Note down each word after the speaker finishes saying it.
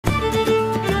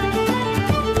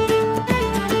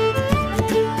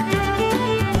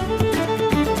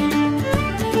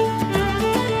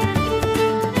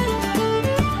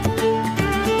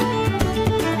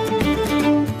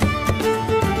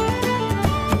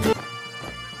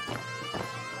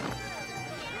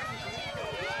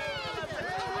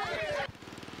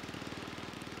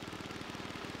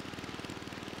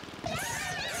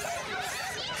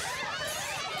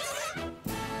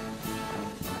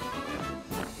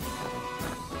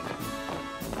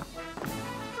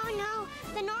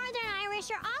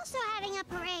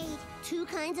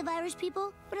kinds of Irish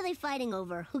people? What are they fighting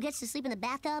over? Who gets to sleep in the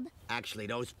bathtub? Actually,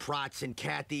 those Prots and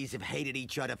Cathys have hated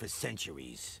each other for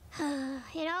centuries.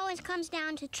 It always comes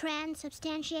down to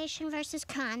transubstantiation versus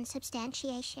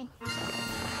consubstantiation. Stop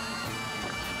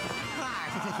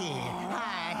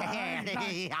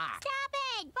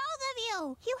it, both of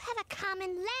you! You have a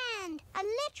common land, a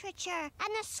literature, and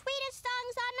the sweetest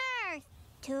songs on earth.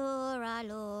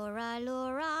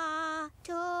 Tura-lura-lura,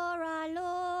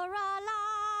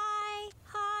 tura-lura-lie.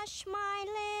 Hush, my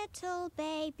little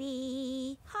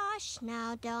baby, hush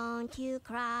now, don't you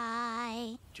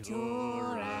cry.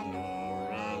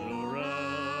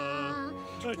 Tura-lura-lura,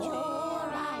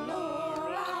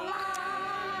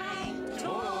 tura-lura-lie.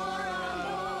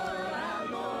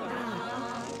 Tura-lura-lura,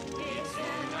 it's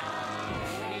an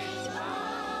Irish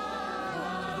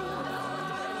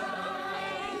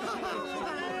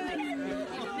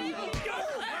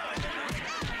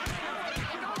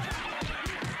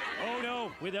Oh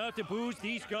no, without the booze,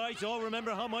 these guys all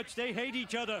remember how much they hate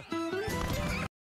each other.